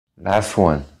Last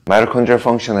one, mitochondrial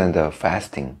function and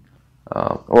fasting.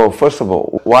 Well, first of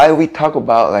all, why we talk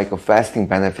about like a fasting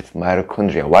benefits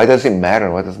mitochondria? Why does it matter?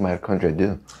 What does mitochondria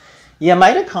do? Yeah,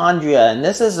 mitochondria, and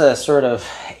this is a sort of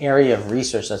area of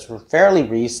research that's fairly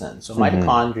recent. So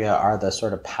mitochondria are the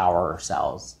sort of power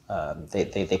cells.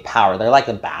 They power, they're like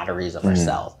the batteries of our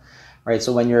cells, right?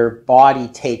 So when your body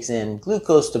takes in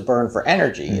glucose to burn for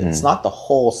energy, it's not the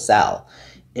whole cell.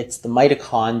 It's the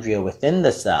mitochondria within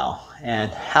the cell,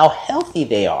 and how healthy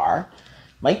they are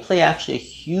might play actually a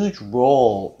huge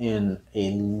role in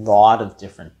a lot of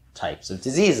different types of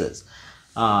diseases.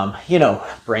 You know,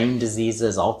 brain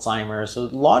diseases, Alzheimer's, so a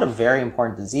lot of very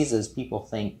important diseases people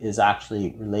think is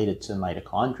actually related to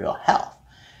mitochondrial health.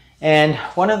 And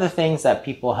one of the things that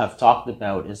people have talked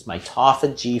about is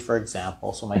mitophagy, for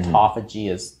example. So mitophagy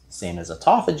is the same as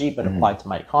autophagy, but applied to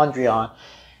mitochondria.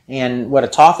 And what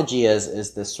autophagy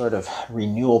is this sort of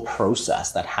renewal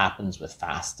process that happens with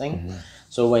fasting.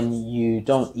 So when you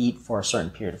don't eat for a certain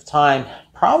period of time,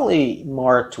 probably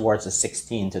more towards the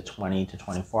 16 to 20 to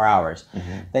 24 hours,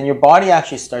 then your body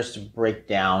actually starts to break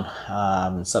down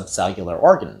subcellular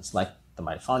organs like the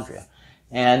mitochondria.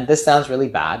 And this sounds really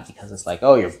bad because it's like,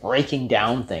 oh, you're breaking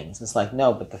down things. It's like,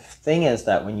 no, but the thing is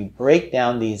that when you break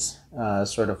down these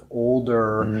sort of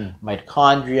older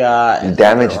mitochondria and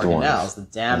damaged organelles, ones, the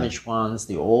damaged ones,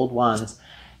 the old ones,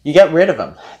 you get rid of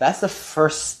them. That's the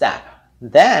first step.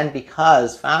 Then,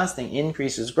 because fasting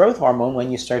increases growth hormone,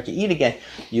 when you start to eat again,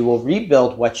 you will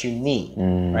rebuild what you need,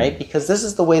 right? Because this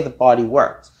is the way the body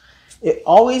works. It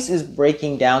always is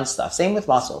breaking down stuff. Same with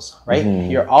muscles, right?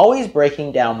 You're always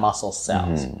breaking down muscle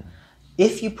cells.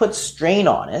 If you put strain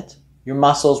on it, your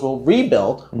muscles will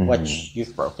rebuild what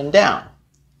you've broken down.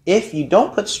 If you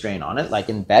don't put strain on it, like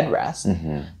in bed rest,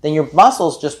 then your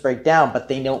muscles just break down, but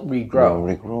they don't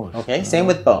regrow. Okay, same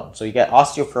with bone. So you get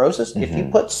osteoporosis. If you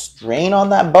put strain on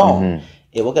that bone,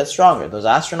 it will get stronger. Those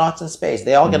astronauts in space,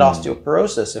 they all get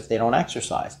osteoporosis if they don't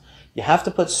exercise. You have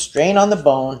to put strain on the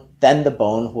bone, then the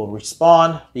bone will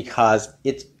respond because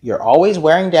you're always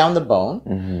wearing down the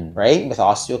bone, right, with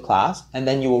osteoclast, and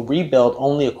then you will rebuild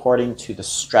only according to the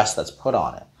stress that's put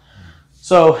on it.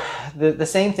 So the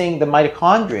same thing, the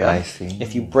mitochondria,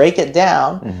 if you break it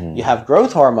down, you have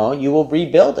growth hormone, you will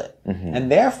rebuild it. And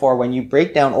therefore, when you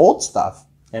break down old stuff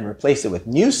and replace it with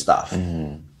new stuff,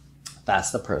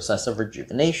 that's the process of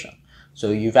rejuvenation. So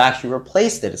you've actually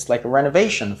replaced it. It's like a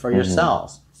renovation for your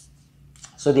cells.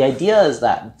 So the idea is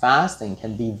that fasting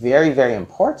can be very, very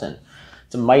important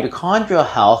to mitochondrial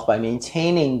health by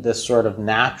maintaining this sort of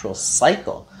natural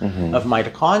cycle of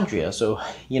mitochondria. So,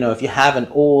 you know, if you have an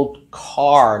old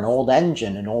car, an old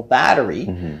engine, an old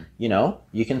battery, you know,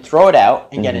 you can throw it out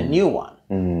and get a new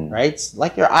one, right? It's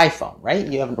like your iPhone, right?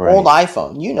 You have an old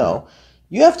iPhone, you know,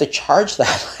 you have to charge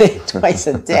that like twice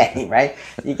a day, right?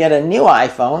 You get a new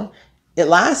iPhone, it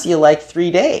lasts you like 3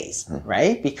 days,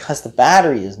 right? Because the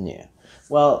battery is new.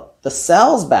 Well, the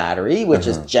cell's battery, which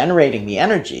is generating the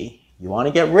energy, you want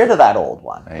to get rid of that old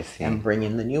one and bring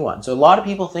in the new one. So a lot of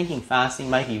people thinking fasting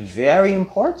might be very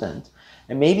important.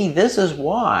 And maybe this is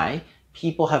why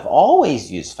people have always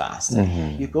used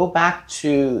fasting. You go back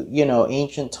to, you know,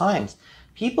 ancient times.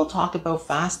 People talk about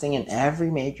fasting in every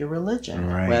major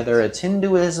religion, whether it's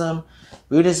Hinduism,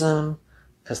 Buddhism,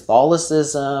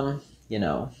 Catholicism, you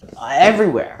know,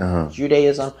 everywhere,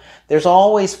 Judaism. There's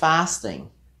always fasting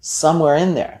somewhere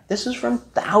in there. This is from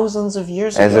thousands of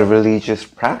years ago. As a religious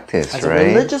practice, As a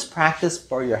religious practice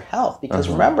for your health. Because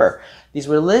remember, these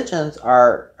religions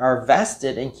are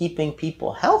vested in keeping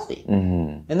people healthy.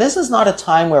 And this is not a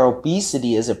time where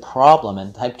obesity is a problem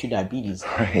and type 2 diabetes.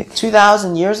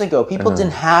 2,000 years ago, people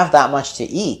didn't have that much to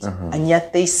eat. And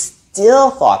yet they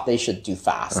still thought they should do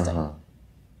fasting.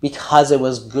 Because it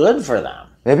was good for them.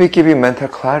 Maybe give you mental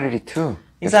clarity too.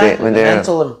 Exactly.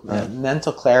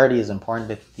 Mental clarity is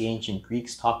important. The ancient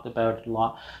Greeks talked about it a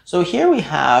lot. So here we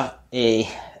have a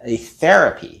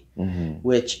therapy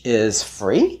which is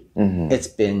free. It's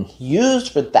been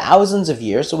used for thousands of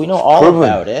years, so we know all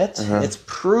about it. It's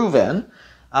proven.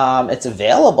 It's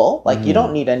available. Like you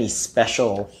don't need any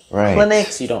special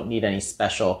clinics. You don't need any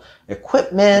special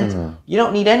equipment. You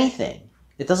don't need anything.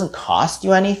 It doesn't cost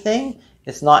you anything.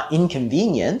 It's not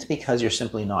inconvenient because you're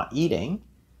simply not eating.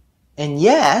 And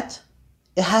yet,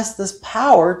 it has this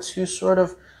power to sort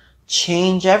of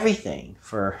change everything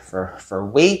for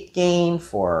weight gain,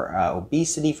 for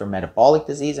obesity, for metabolic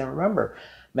disease. And remember,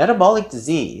 metabolic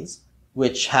disease,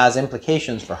 which has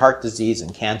implications for heart disease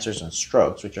and cancers and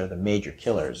strokes, which are the major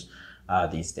killers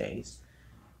these days.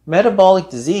 Metabolic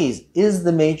disease is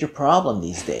the major problem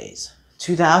these days.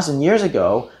 2,000 years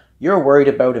ago, you're worried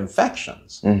about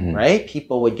infections, right?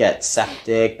 People would get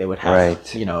septic, they would have,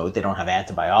 Right. you know, they don't have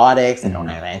antibiotics, they don't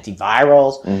have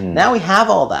antivirals. Now we have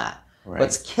all that. Right.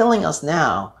 What's killing us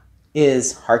now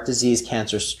is heart disease,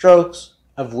 cancer, strokes,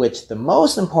 of which the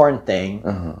most important thing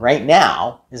right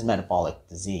now is metabolic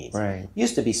disease. Right.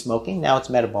 Used to be smoking, now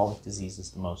it's metabolic disease is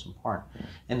the most important.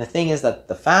 And the thing is that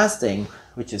the fasting,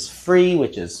 which is free,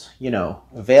 which is, you know,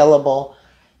 available,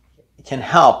 can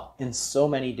help in so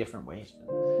many different ways.